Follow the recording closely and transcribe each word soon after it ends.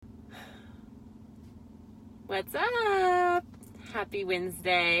What's up? Happy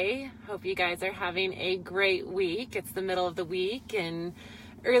Wednesday. Hope you guys are having a great week. It's the middle of the week and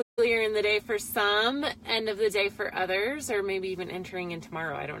earlier in the day for some, end of the day for others, or maybe even entering in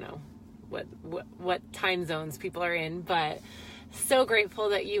tomorrow. I don't know what time zones people are in, but so grateful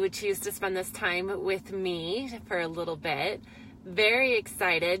that you would choose to spend this time with me for a little bit. Very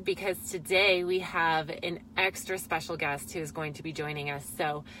excited because today we have an extra special guest who is going to be joining us.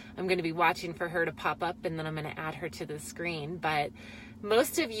 So I'm going to be watching for her to pop up and then I'm going to add her to the screen. But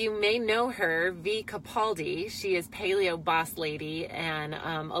most of you may know her, V Capaldi. She is Paleo Boss Lady, and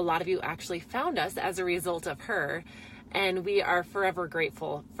a lot of you actually found us as a result of her. And we are forever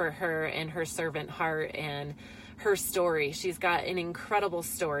grateful for her and her servant heart and her story. She's got an incredible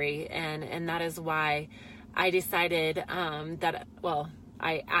story, and that is why I decided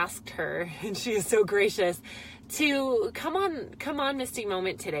I asked her, and she is so gracious, to come on Misty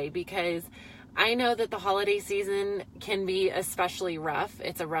Moment today, because I know that the holiday season can be especially rough.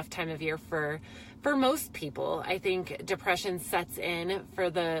 It's a rough time of year for most people. I think depression sets in for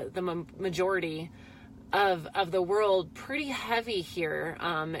the majority of the world pretty heavy here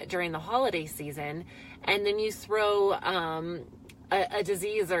during the holiday season, and then you throw a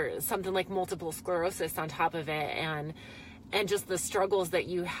disease or something like multiple sclerosis on top of it, and just the struggles that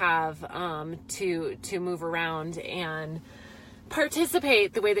you have to move around and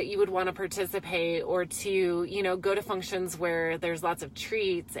participate the way that you would want to participate, or to, go to functions where there's lots of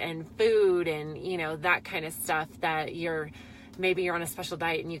treats and food and, that kind of stuff that maybe you're on a special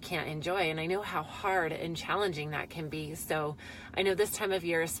diet and you can't enjoy. And I know how hard and challenging that can be. So I know this time of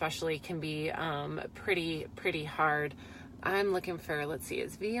year especially can be pretty hard. I'm looking for, let's see,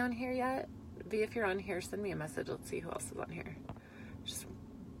 is V on here yet? V, if you're on here, send me a message. Let's see who else is on here. Just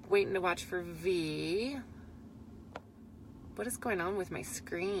waiting to watch for V. What is going on with my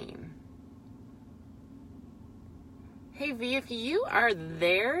screen? Hey V, if you are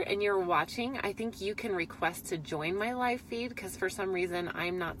there and you're watching, I think you can request to join my live feed, because for some reason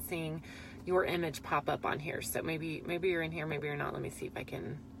I'm not seeing your image pop up on here. So maybe you're in here, maybe you're not. Let me see if I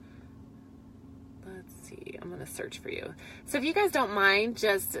can. Let's see, I'm going to search for you. So if you guys don't mind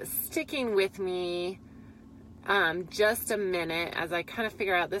just sticking with me just a minute as I kind of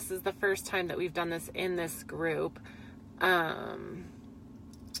figure out, this is the first time that we've done this in this group. Whoops,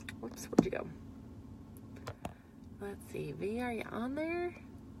 where'd you go? Let's see, V, are you on there?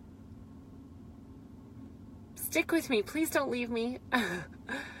 Stick with me, please don't leave me.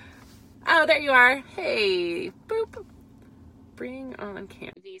 Oh, there you are. Hey, boop. Bring on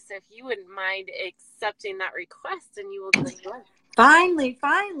Candy. So if you wouldn't mind accepting that request, and you will just go. Finally.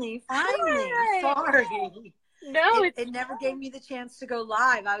 Hi. Sorry. No, it never gave me the chance to go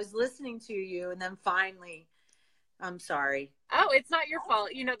live. I was listening to you, and then finally, I'm sorry. Oh, it's not your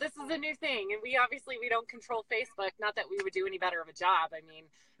fault. This is a new thing, and we don't control Facebook. Not that we would do any better of a job. I mean,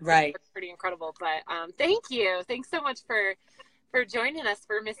 right. It's pretty incredible. But thank you. Thanks so much for joining us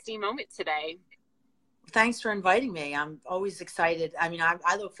for Misty Moment today. Thanks for inviting me. I'm always excited. I mean,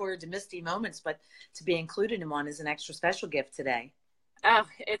 I look forward to Misty Moments, but to be included in one is an extra special gift today. Oh,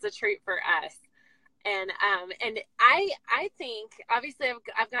 it's a treat for us. And I think, obviously,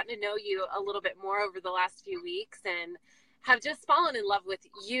 I've gotten to know you a little bit more over the last few weeks, and have just fallen in love with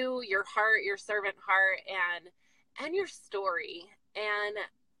you, your heart, your servant heart, and your story.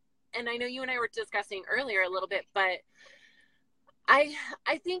 And I know you and I were discussing earlier a little bit, but I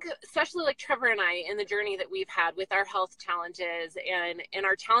think, especially like Trevor and I, in the journey that we've had with our health challenges and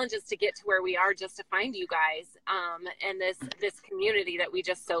our challenges to get to where we are, just to find you guys, and this community that we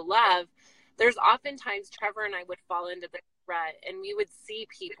just so love. There's oftentimes Trevor and I would fall into the rut, and we would see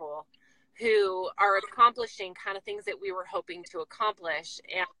people who are accomplishing kind of things that we were hoping to accomplish,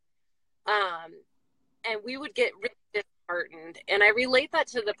 and we would get really disheartened. And I relate that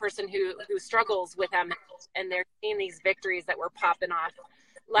to the person who struggles with MS, and they're seeing these victories that were popping off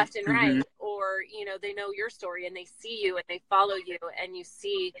left and right, or they know your story and they see you and they follow you, and you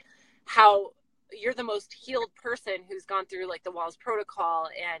see how you're the most healed person who's gone through like the Walls protocol,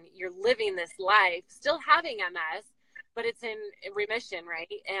 and you're living this life still having MS, but it's in remission, right?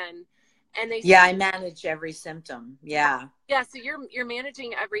 And they I manage every symptom. Yeah. So you're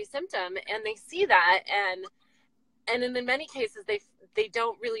managing every symptom, and they see that, and in many cases they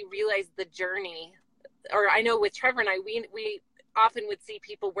don't really realize the journey. Or I know with Trevor and I, we often would see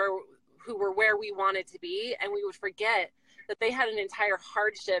people who were where we wanted to be, and we would forget that they had an entire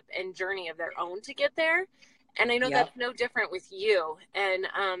hardship and journey of their own to get there. And I know that's no different with you. And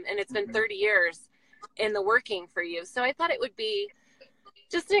it's been 30 years in the working for you. So I thought it would be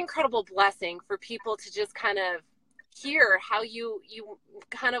just an incredible blessing for people to just kind of hear how you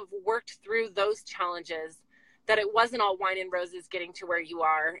kind of worked through those challenges that it wasn't all wine and roses getting to where you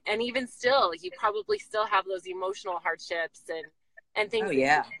are. And even still, you probably still have those emotional hardships and Oh, things that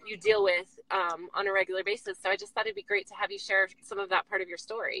yeah. you deal with on a regular basis. So I just thought it'd be great to have you share some of that part of your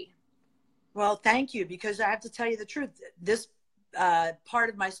story. Well, thank you, because I have to tell you the truth. This part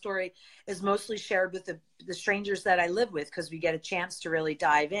of my story is mostly shared with the strangers that I live with, because we get a chance to really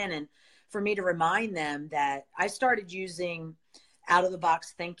dive in. And for me to remind them that I started using out of the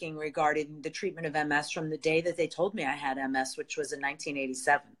box thinking regarding the treatment of MS from the day that they told me I had MS, which was in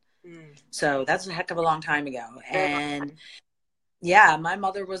 1987. So that's a heck of a long time ago. And yeah, my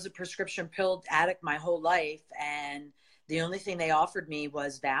mother was a prescription pill addict my whole life. And the only thing they offered me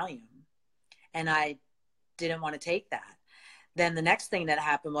was Valium. And I didn't want to take that. Then the next thing that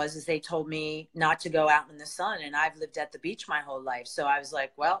happened is they told me not to go out in the sun. And I've lived at the beach my whole life. So I was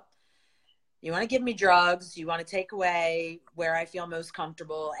like, well, you want to give me drugs, you want to take away where I feel most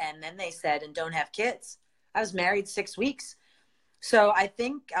comfortable. And then they said, and don't have kids. I was married 6 weeks. So I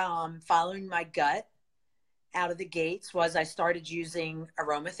think following my gut out of the gates was I started using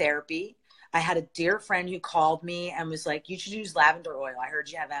aromatherapy. I had a dear friend who called me and was like, you should use lavender oil. I heard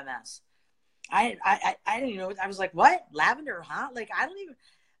you have MS. I didn't even know. I was like, what? Lavender, huh? Like, I don't even,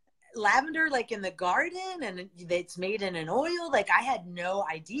 lavender, like in the garden, and it's made in an oil. Like, I had no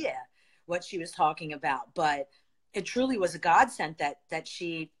idea what she was talking about, but it truly was a godsend that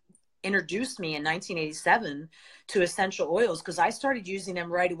she introduced me in 1987 to essential oils, because I started using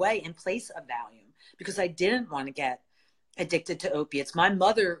them right away in place of Valium, because I didn't want to get addicted to opiates. My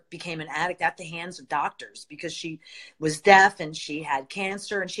mother became an addict at the hands of doctors because she was deaf and she had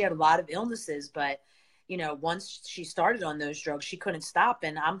cancer and she had a lot of illnesses. But, you know, once she started on those drugs, she couldn't stop.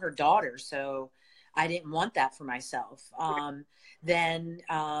 And I'm her daughter, so I didn't want that for myself.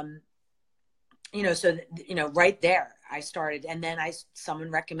 Right there I started. And then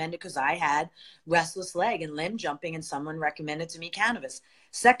someone recommended, because I had restless leg and limb jumping, and someone recommended to me cannabis.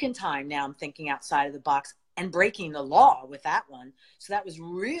 Second time now I'm thinking outside of the box and breaking the law with that one. So that was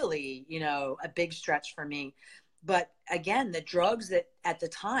really, a big stretch for me. But again, the drugs that at the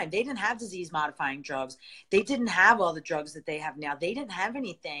time, they didn't have disease modifying drugs. They didn't have all the drugs that they have now. They didn't have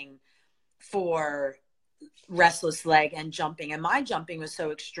anything for restless leg and jumping. And my jumping was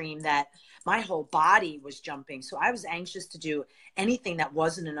so extreme that my whole body was jumping. So I was anxious to do anything that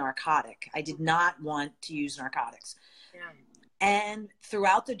wasn't a narcotic. I did not want to use narcotics. Yeah. And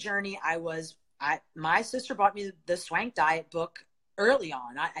throughout the journey, my sister bought me the Swank diet book early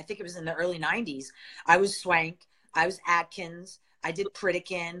on. I think it was in the early 90s. I was Swank. I was Atkins. I did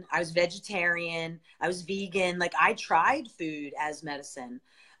Pritikin. I was vegetarian. I was vegan. Like, I tried food as medicine.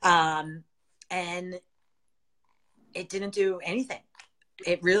 And it didn't do anything.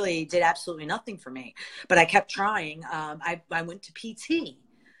 It really did absolutely nothing for me. But I kept trying. I went to PT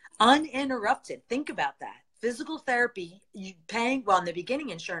uninterrupted. Think about that. Physical therapy, you paying, well, in the beginning,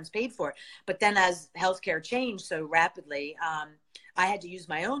 insurance paid for it. But then as healthcare changed so rapidly, I had to use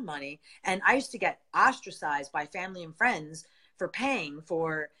my own money. And I used to get ostracized by family and friends for paying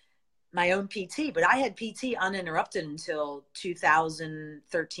for my own PT. But I had PT uninterrupted until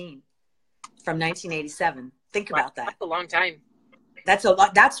 2013, from 1987. Think about that. That's a long time. That's a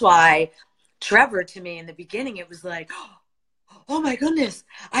lot. That's why Trevor, to me in the beginning, it was like, oh my goodness,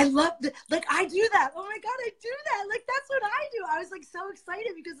 I love that. Like, I do that. Oh my God, I do that. Like, that's what I do. I was like so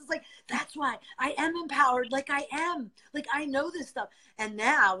excited, because it's like, that's why I am empowered. Like, I am, like, I know this stuff. And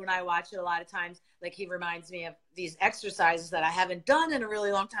now when I watch it, a lot of times, like, he reminds me of these exercises that I haven't done in a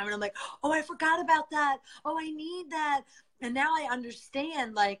really long time. And I'm like, oh, I forgot about that. Oh, I need that. And now I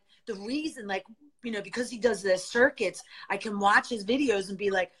understand, like, the reason, like, because he does the circuits, I can watch his videos and be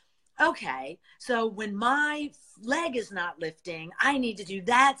like, okay, so when my leg is not lifting, I need to do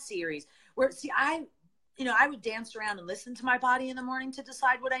that series. Where, see, I would dance around and listen to my body in the morning to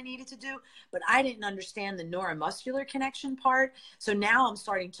decide what I needed to do, but I didn't understand the neuromuscular connection part. So now I'm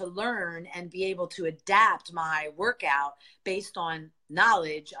starting to learn and be able to adapt my workout based on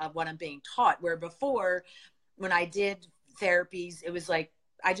knowledge of what I'm being taught. Where before, when I did therapies, it was like,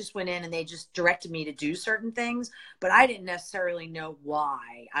 I just went in and they just directed me to do certain things, but I didn't necessarily know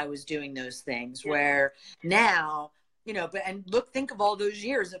why I was doing those things. Yeah. Where now, think of all those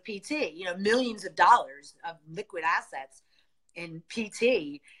years of PT, millions of dollars of liquid assets in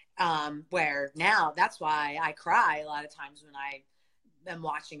PT, where now that's why I cry a lot of times when I am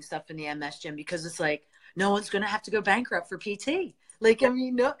watching stuff in the MS gym, because it's like, no one's going to have to go bankrupt for PT. Like, I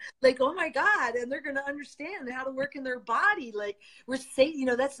mean, no, like, oh my God. And they're going to understand how to work in their body. Like, we're saying,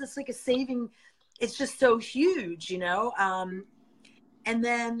 that's just like a saving. It's just so huge, And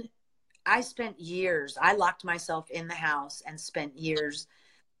then I spent years, I locked myself in the house and spent years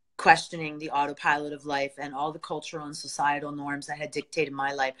questioning the autopilot of life and all the cultural and societal norms that had dictated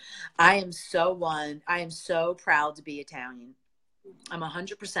my life. I am so proud to be Italian. I'm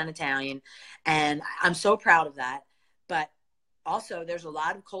 100% Italian, and I'm so proud of that. But also, there's a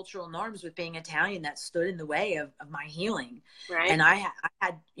lot of cultural norms with being Italian that stood in the way of my healing. Right. And I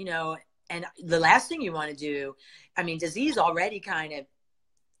had, and the last thing you want to do, I mean, disease already kind of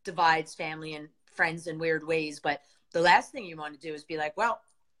divides family and friends in weird ways. But the last thing you want to do is be like, well,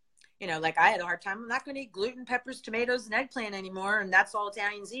 like I had a hard time. I'm not going to eat gluten, peppers, tomatoes, and eggplant anymore. And that's all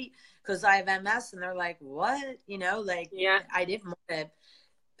Italians eat because I have MS. And they're like, what? Yeah. I didn't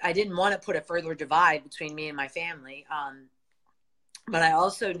want to put a further divide between me and my family. But I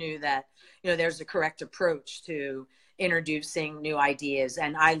also knew that, there's a correct approach to introducing new ideas.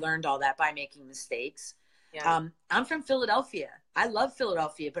 And I learned all that by making mistakes. Yeah. I'm from Philadelphia. I love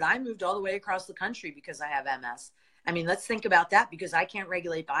Philadelphia, but I moved all the way across the country because I have MS. I mean, let's think about that, because I can't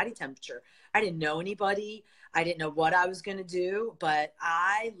regulate body temperature. I didn't know anybody. I didn't know what I was going to do, but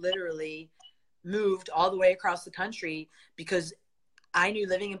I literally moved all the way across the country because I knew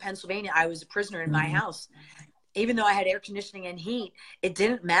living in Pennsylvania, I was a prisoner in my house. Even though I had air conditioning and heat, it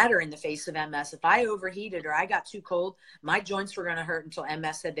didn't matter in the face of MS. If I overheated or I got too cold, my joints were going to hurt until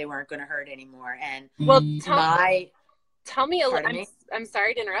MS said they weren't going to hurt anymore. And well, tell me a little. I'm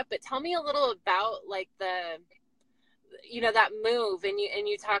sorry to interrupt, but tell me a little about like that move, and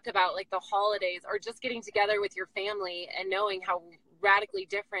you talk about like the holidays or just getting together with your family and knowing how radically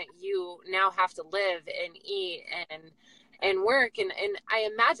different you now have to live and eat and work, and I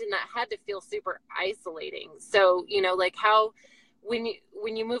imagine that had to feel super isolating. So like how when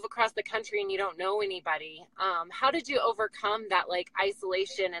you move across the country and you don't know anybody, how did you overcome that like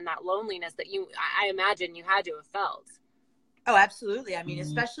isolation and that loneliness that I imagine you had to have felt? Oh, absolutely. I mean,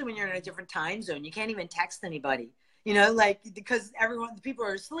 especially when you're in a different time zone, you can't even text anybody, because people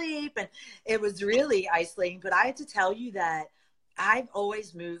are asleep, and it was really isolating. But I had to tell you that I've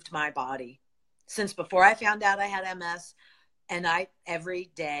always moved my body since before I found out I had MS. And every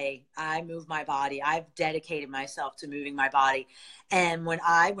day I move my body. I've dedicated myself to moving my body. And when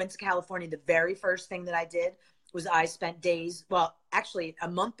I went to California, the very first thing that I did was I spent days, well, actually a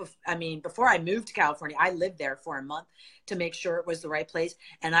month before I moved to California, I lived there for a month to make sure it was the right place.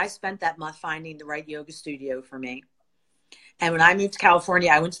 And I spent that month finding the right yoga studio for me. And when I moved to California,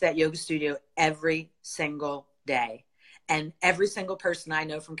 I went to that yoga studio every single day. And every single person I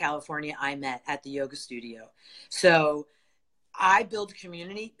know from California, I met at the yoga studio. So I built a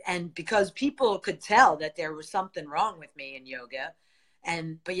community, and because people could tell that there was something wrong with me in yoga,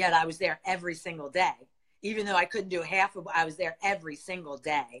 but yet I was there every single day. Even though I couldn't do half of, I was there every single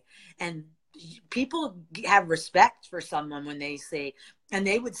day. And people have respect for someone when they see, and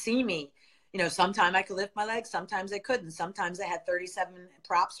they would see me, sometimes I could lift my legs, sometimes I couldn't. Sometimes I had 37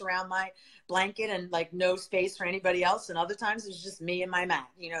 props around my blanket and like no space for anybody else. And other times it was just me and my mat,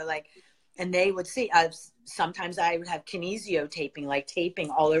 and they would see, sometimes I would have kinesio taping, like taping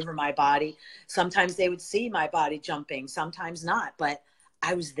all over my body. Sometimes they would see my body jumping, sometimes not, but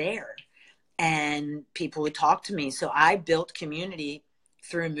I was there and people would talk to me. So I built community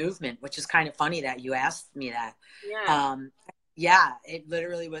through movement, which is kind of funny that you asked me that. Yeah. It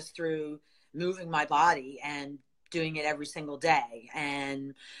literally was through moving my body and doing it every single day.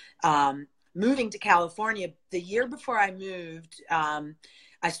 And moving to California, the year before I moved,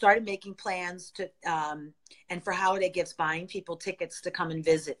 I started making plans to, and for holiday gifts, buying people tickets to come and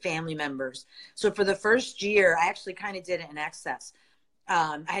visit family members. So for the first year, I actually kind of did it in excess.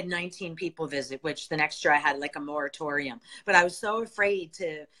 I had 19 people visit, which the next year I had like a moratorium. But I was so afraid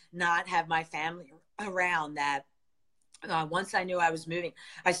to not have my family around that once I knew I was moving,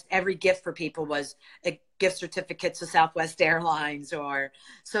 every gift for people was a gift certificate to Southwest Airlines, or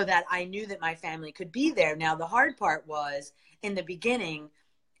so that I knew that my family could be there. Now, the hard part was in the beginning,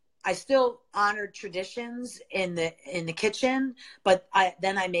 I still honored traditions in the kitchen, but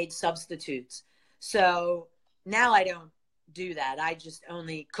then I made substitutes. So now I don't do that. I just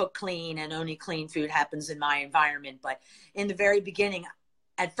only cook clean, and only clean food happens in my environment. But in the very beginning,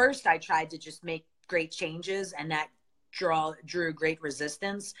 at first I tried to just make great changes, and that drew great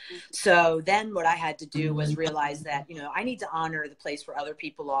resistance. So then what I had to do was realize that, I need to honor the place where other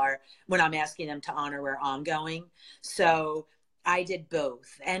people are when I'm asking them to honor where I'm going. So I did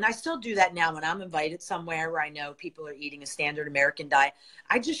both. And I still do that now when I'm invited somewhere where I know people are eating a standard American diet.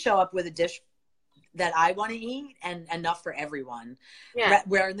 I just show up with a dish that I want to eat and enough for everyone. Yeah.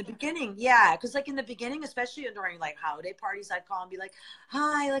 Where in the beginning, yeah, because like in the beginning, especially during like holiday parties, I'd call and be like,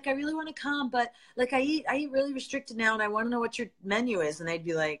 hi, like I really want to come, but like I eat really restricted now and I want to know what your menu is. And they'd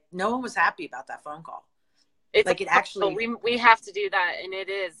be like, no one was happy about that phone call. It's Like it uncomfortable. actually, We have to do that, and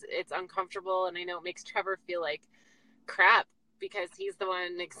it's uncomfortable, and I know it makes Trevor feel like crap because he's the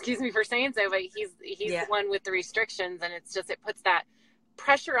one, excuse me for saying so, but he's the yeah, one with the restrictions, and it's just, it puts that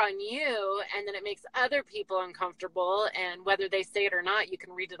pressure on you, and then it makes other people uncomfortable, and whether they say it or not, you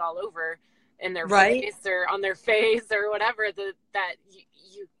can read it all over in their right. voice or on their face or whatever, that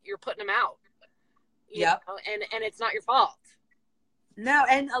you're putting them out, Yep. and it's not your fault. No,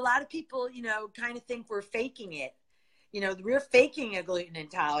 and a lot of people, kind of think we're faking it. We're faking a gluten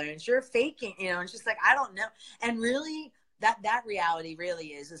intolerance. You're faking, it's just like, I don't know. And really, that reality really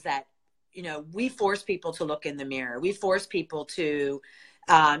is that, we force people to look in the mirror. We force people to,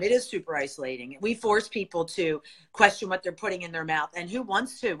 it is super isolating. We force people to question what they're putting in their mouth. And who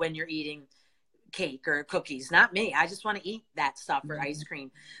wants to when you're eating cake or cookies? Not me. I just want to eat that stuff or ice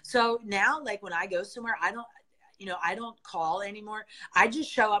cream. So now, like when I go somewhere, I don't call anymore. I just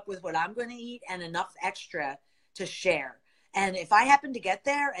show up with what I'm going to eat and enough extra to share. And if I happen to get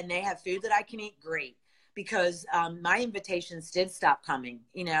there and they have food that I can eat, great. Because my invitations did stop coming,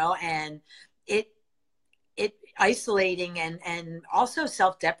 and it isolating and also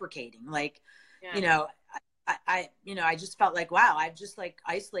self-deprecating. Like, Yeah. I just felt like, wow, I've just like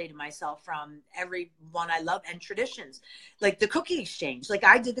isolated myself from everyone I love and traditions, like the cookie exchange. Like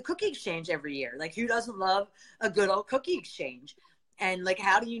I did the cookie exchange every year. Like who doesn't love a good old cookie exchange? And like,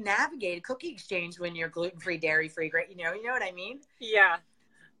 how do you navigate a cookie exchange when you're gluten-free, dairy-free, great? You know what I mean? Yeah.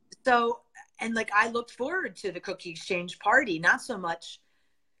 So, and like, I looked forward to the cookie exchange party, not so much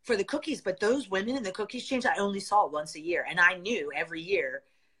for the cookies, but those women in the cookie exchange, I only saw once a year. And I knew every year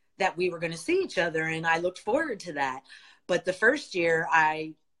that we were going to see each other, and I looked forward to that. But the first year,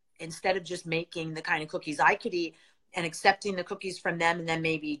 instead of just making the kind of cookies I could eat and accepting the cookies from them and then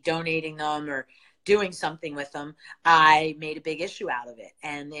maybe donating them or doing something with them, I made a big issue out of it,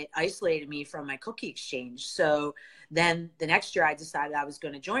 and it isolated me from my cookie exchange. So then the next year I decided I was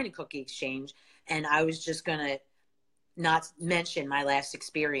going to join a cookie exchange, and I was just going to not mention my last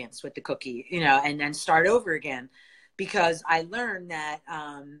experience with the cookie, and then start over again, because I learned that,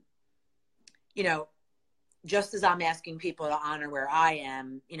 just as I'm asking people to honor where I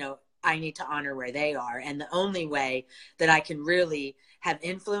am, I need to honor where they are. And the only way that I can really have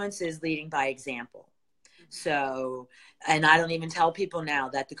influence is leading by example. So, and I don't even tell people now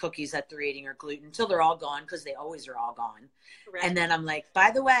that the cookies that they're eating are gluten until they're all gone, because they always are all gone. Right. And then I'm like,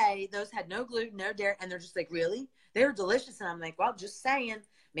 by the way, those had no gluten, no dairy. And they're just like, really? They were delicious. And I'm like, well, just saying,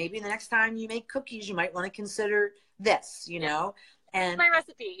 maybe the next time you make cookies, you might want to consider this, and my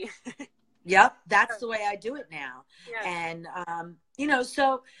recipe. Yep, that's the way I do it now. Yeah. And,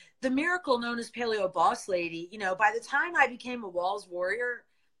 so the miracle known as Paleo Boss Lady, by the time I became a Walls Warrior,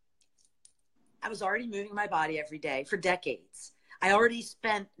 I was already moving my body every day for decades. I already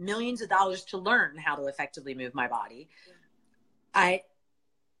spent millions of dollars to learn how to effectively move my body. I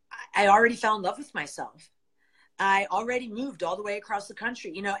already fell in love with myself. I already moved all the way across the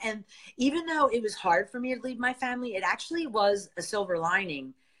country, and even though it was hard for me to leave my family, it actually was a silver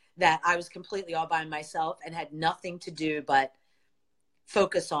lining that I was completely all by myself and had nothing to do but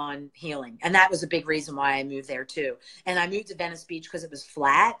focus on healing. And that was a big reason why I moved there too. And I moved to Venice Beach because it was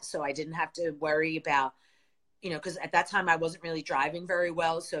flat. So I didn't have to worry about, because at that time I wasn't really driving very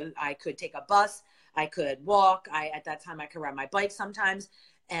well. So I could take a bus, I could walk. At that time I could ride my bike sometimes,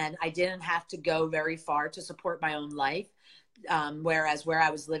 and I didn't have to go very far to support my own life. Whereas where I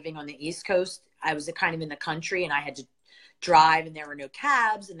was living on the East Coast, I was kind of in the country, and I had to drive, and there were no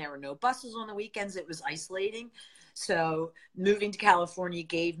cabs and there were no buses on the weekends. It was isolating. So moving to California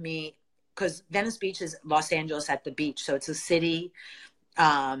gave me, because Venice Beach is Los Angeles at the beach. So it's a city,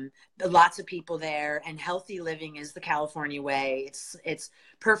 lots of people there, and healthy living is the California way. It's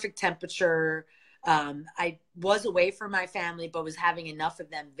perfect temperature. I was away from my family, but was having enough of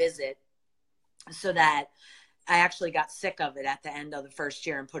them visit so that I actually got sick of it at the end of the first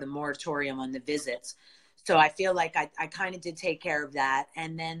year and put a moratorium on the visits. So I feel like I kind of did take care of that.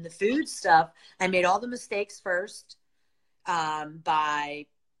 And then the food stuff, I made all the mistakes first, by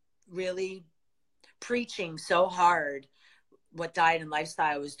really preaching so hard what diet and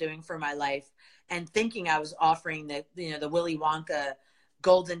lifestyle was doing for my life, and thinking I was offering the Willy Wonka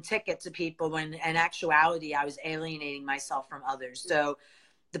golden ticket to people, when in actuality I was alienating myself from others. So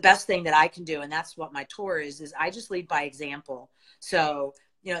the best thing that I can do, and that's what my tour is I just lead by example. So,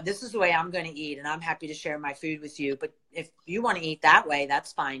 this is the way I'm going to eat, and I'm happy to share my food with you. But if you want to eat that way,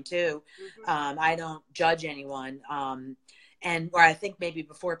 that's fine too. I don't judge anyone. And where I think maybe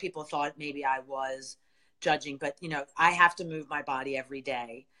before people thought maybe I was judging, but I have to move my body every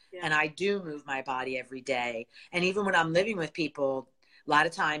day. Yeah. And I do move my body every day. And even when I'm living with people, A lot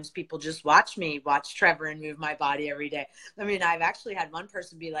of times people just watch me watch Trevor and move my body every day. I mean, I've actually had one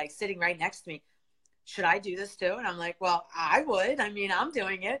person be like sitting right next to me, should I do this too? And I'm like, well, I would. I mean, I'm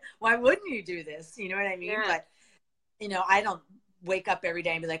doing it. Why wouldn't you do this? You know what I mean? Yeah. But, you know, I don't wake up every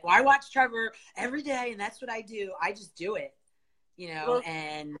day and be like, well, I watch Trevor every day and that's what I do. I just do it, you know. Well,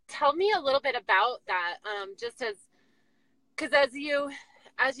 and tell me a little bit about that. Just because as you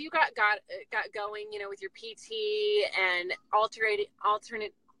got going, you know, with your PT and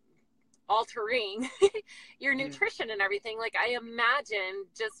altering your nutrition and everything, like I imagine,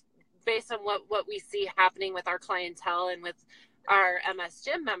 just based on what we see happening with our clientele and with our MS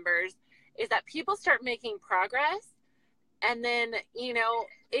gym members, is that people start making progress, and then, you know,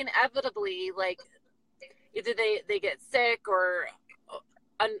 inevitably, like either they get sick or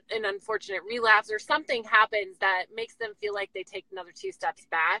an unfortunate relapse or something happens that makes them feel like they take another 2 steps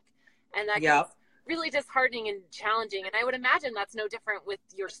back, and that Yep. gets really disheartening and challenging. And I would imagine that's no different with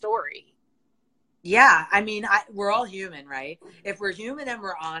your story. Yeah. I mean, we're all human, right? If we're human and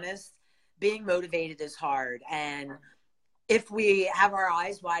we're honest, being motivated is hard. And if we have our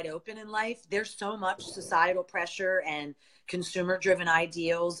eyes wide open in life, there's so much societal pressure and consumer driven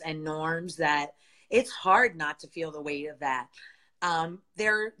ideals and norms that it's hard not to feel the weight of that.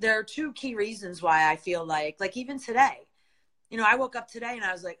 There are 2 key reasons why I feel like even today, you know, I woke up today and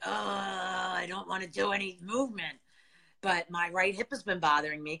I was like, oh, I don't want to do any movement, but my right hip has been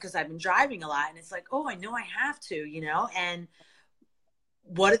bothering me because I've been driving a lot. And it's like, oh, I know I have to, you know. And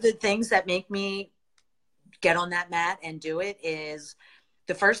what are the things that make me get on that mat and do it is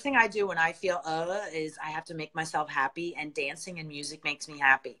the first thing I do when I feel is I have to make myself happy, and dancing and music makes me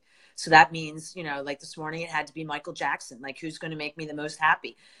happy. So that means, you know, like this morning it had to be Michael Jackson. Like, who's going to make me the most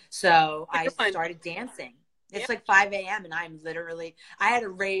happy? So I started dancing. It's like 5 a.m. and I had a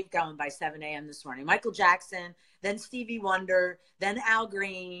rave going by 7 a.m. this morning. Michael Jackson, then Stevie Wonder, then Al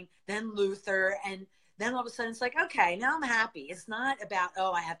Green, then Luther. And then all of a sudden it's like, okay, now I'm happy. It's not about,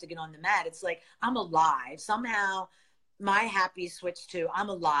 oh, I have to get on the mat. It's like, I'm alive. Somehow my happy switched to I'm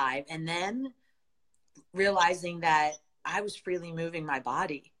alive. And then realizing that I was freely moving my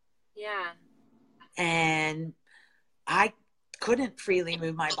body. Yeah. And I couldn't freely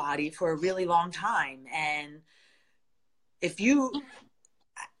move my body for a really long time. And if you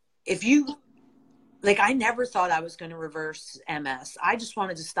like, I never thought I was going to reverse MS. I just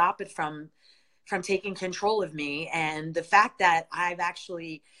wanted to stop it from taking control of me. And the fact that I've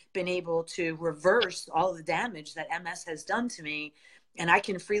actually been able to reverse all the damage that MS has done to me, and I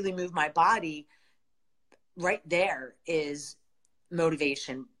can freely move my body, right there is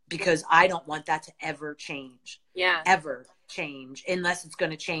motivation, because I don't want that to ever change. Yeah. Ever change, unless it's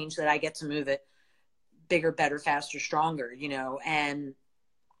going to change that I get to move it bigger, better, faster, stronger, you know. And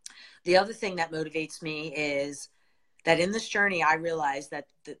the other thing that motivates me is that in this journey, I realized that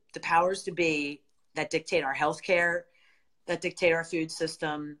the powers to be that dictate our healthcare, that dictate our food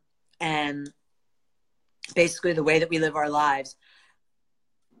system, and basically the way that we live our lives,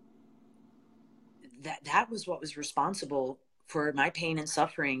 that was what was responsible for my pain and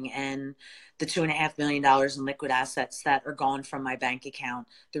suffering, and the $2.5 million in liquid assets that are gone from my bank account.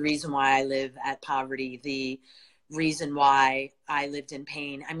 The reason why I live at poverty, the reason why I lived in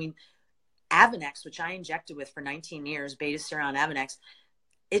pain. I mean, Avonex, which I injected with for 19 years, Beta-Seron Avonex,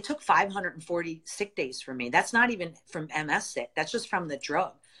 it took 540 sick days for me. That's not even from MS sick. That's just from the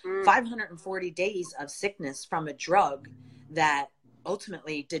drug. 540 days of sickness from a drug that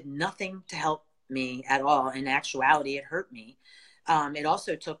ultimately did nothing to help me at all. In actuality, it hurt me. It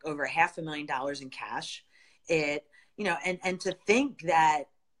also took over $500,000 in cash. It, you know, and to think that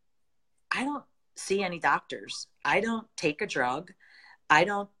I don't see any doctors. I don't take a drug. I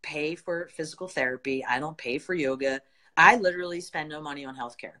don't pay for physical therapy. I don't pay for yoga. I literally spend no money on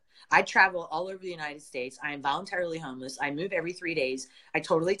healthcare. I travel all over the United States. I am voluntarily homeless. I move every 3 days. I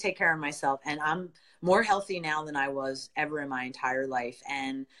totally take care of myself. And I'm more healthy now than I was ever in my entire life.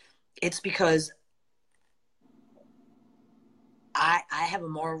 And it's because I have a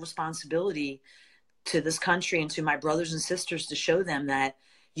moral responsibility to this country and to my brothers and sisters to show them that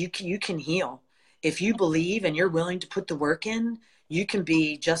you can heal. If you believe and you're willing to put the work in, you can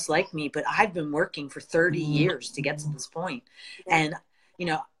be just like me. But I've been working for 30 years to get to this point. And, you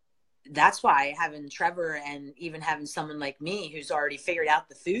know, that's why having Trevor and even having someone like me who's already figured out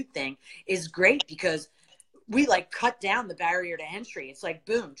the food thing is great, because we like cut down the barrier to entry. It's like,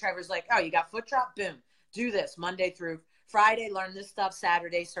 boom, Trevor's like, oh, you got foot drop? Boom. Do this Monday through Friday, learn this stuff,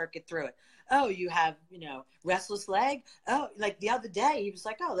 Saturday, start get through it. Oh, you have, you know, restless leg. Oh, like the other day, he was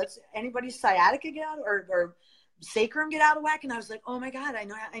like, oh, let's anybody's sciatica get out or sacrum get out of whack. And I was like, oh my God, I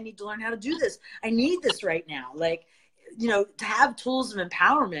know I need to learn how to do this. I need this right now. Like, to have tools of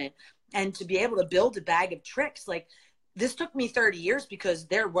empowerment and to be able to build a bag of tricks. Like, this took me 30 years because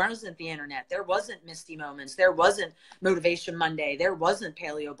there wasn't the internet. There wasn't Misty Moments. There wasn't Motivation Monday. There wasn't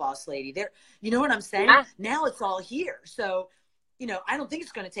Paleo Boss Lady. You know what I'm saying? Yeah. Now it's all here. So, I don't think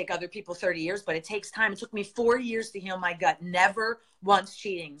it's going to take other people 30 years, but it takes time. It took me 4 years to heal my gut, never once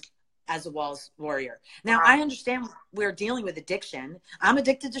cheating as a Walls warrior. Now, Wow. I understand we're dealing with addiction. I'm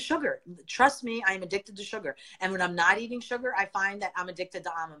addicted to sugar. Trust me, I'm addicted to sugar. And when I'm not eating sugar, I find that I'm addicted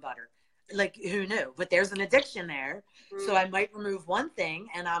to almond butter. Like, who knew? But there's an addiction there. So I might remove one thing,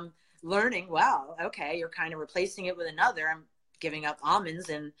 and I'm learning, wow, okay, you're kind of replacing it with another. I'm giving up almonds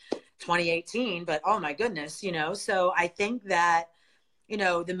in 2018, but oh my goodness, so I think that,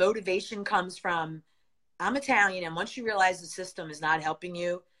 the motivation comes from, I'm Italian, and once you realize the system is not helping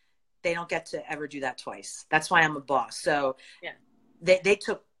you, they don't get to ever do that twice. That's why I'm a boss. So yeah, they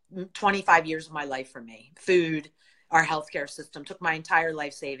took 25 years of my life from me. Food, our healthcare system took my entire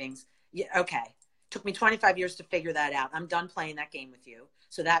life savings. Yeah, okay. Took me 25 years to figure that out. I'm done playing that game with you.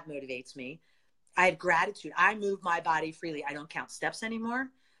 So that motivates me. I have gratitude. I move my body freely. I don't count steps anymore.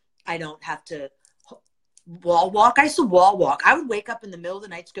 I don't have to wall walk. I used to wall walk. I would wake up in the middle of the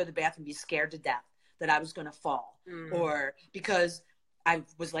night to go to the bathroom and be scared to death that I was going to fall. Or because I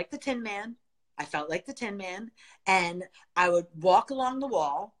was like the Tin Man. I felt like the Tin Man. And I would walk along the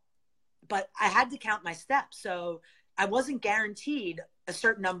wall, but I had to count my steps. So I wasn't guaranteed a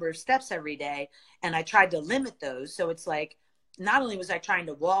certain number of steps every day. And I tried to limit those. So it's like, not only was I trying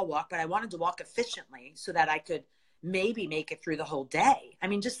to wall walk, but I wanted to walk efficiently so that I could maybe make it through the whole day. I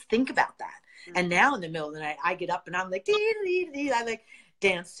mean, just think about that. And now in the middle of the night, I get up and I'm like, dee, dee, dee. I like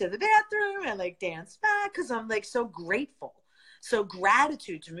dance to the bathroom and like dance back because I'm like so grateful. So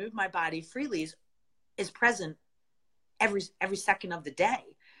gratitude to move my body freely is present every second of the day.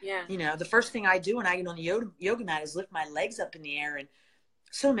 Yeah. The first thing I do when I get on the yoga mat is lift my legs up in the air. And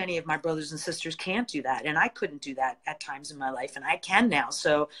so many of my brothers and sisters can't do that. And I couldn't do that at times in my life. And I can now.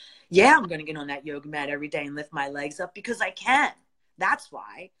 So yeah, I'm going to get on that yoga mat every day and lift my legs up because I can. That's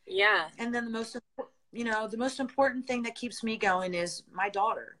why. Yeah. And then the most important thing that keeps me going is my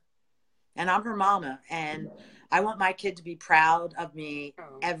daughter. And I'm her mama. And I want my kid to be proud of me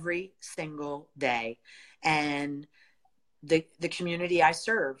every single day. And the community I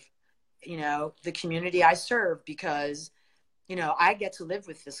serve, because I get to live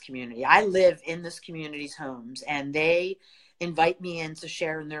with this community. I live in this community's homes, and they invite me in to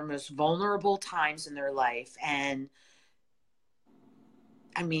share in their most vulnerable times in their life. And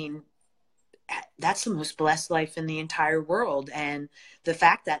I mean, that's the most blessed life in the entire world. And the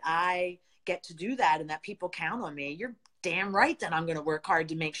fact that I get to do that and that people count on me, you're damn right that I'm going to work hard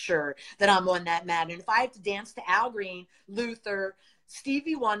to make sure that I'm on that mat. And if I have to dance to Al Green, Luther,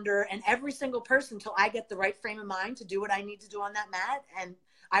 Stevie Wonder, and every single person till I get the right frame of mind to do what I need to do on that mat. And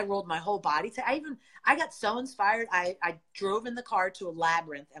I rolled my whole body to, I got so inspired. I drove in the car to a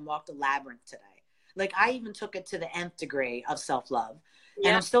labyrinth and walked a labyrinth today. Like, I even took it to the nth degree of self-love. Yeah.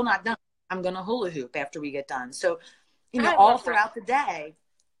 And I'm still not done. I'm going to hula hoop after we get done. So, all throughout the day.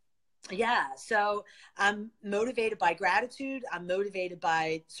 Yeah. So I'm motivated by gratitude. I'm motivated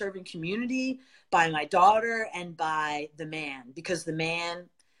by serving community, by my daughter, and by the man, because the man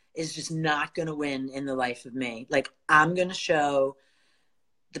is just not going to win in the life of me. Like, I'm going to show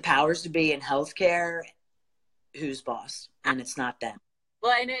the powers to be in healthcare who's boss, and it's not them.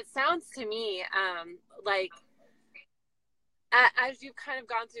 Well, and it sounds to me like as you've kind of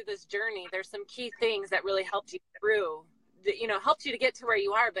gone through this journey, there's some key things that really helped you through, helped you to get to where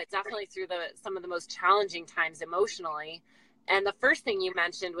you are, but definitely through some of the most challenging times emotionally. And the first thing you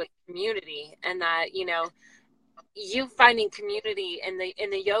mentioned was community, and that, you finding community in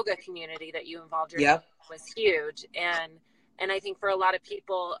the yoga community that you involved yourself was huge. And I think for a lot of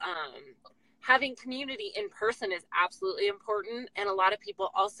people, having community in person is absolutely important. And a lot of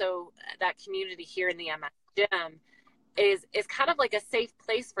people also, that community here in the MS gym is kind of like a safe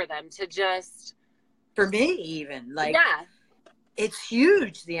place for them to just, for me even, like, yeah, it's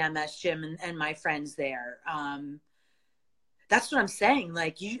huge, the MS gym and my friends there. That's what I'm saying.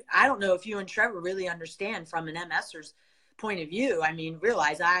 Like, I don't know if you and Trevor really understand from an MSer's point of view. I mean,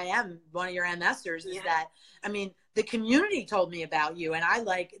 realize I am one of your MSers. Is that, I mean, the community told me about you, and I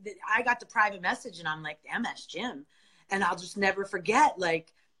got the private message, and I'm like, the MS gym, and I'll just never forget.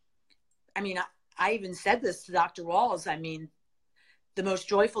 Like, I mean, I even said this to Dr. Walls. I mean, the most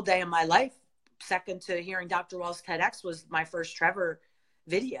joyful day of my life, second to hearing Dr. Walls TEDx, was my first Trevor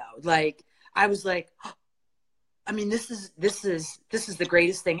video. Like, I was like, oh, I mean, this is the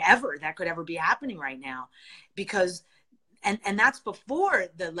greatest thing ever that could ever be happening right now, because and that's before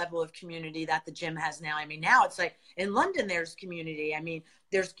the level of community that the gym has now. I mean, now it's like in London, there's community. I mean,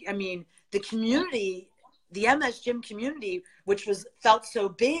 the community, the MS gym community, which felt so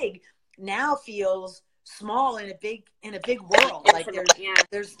big, now feels small in a big world. Like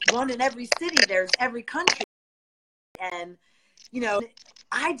there's one in every city, there's every country. And, you know,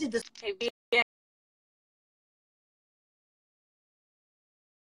 I did this.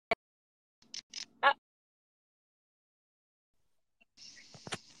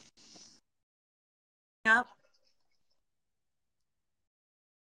 Up.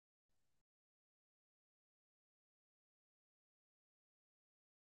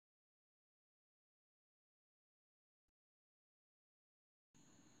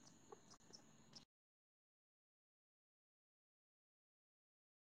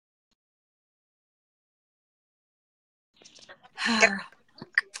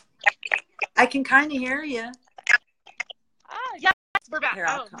 I can kind of hear you. Yes, we're back. Here,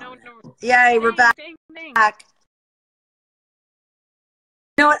 no. Yay, we're back. Ding. You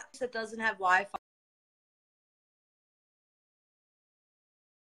know what? That doesn't have Wi-Fi.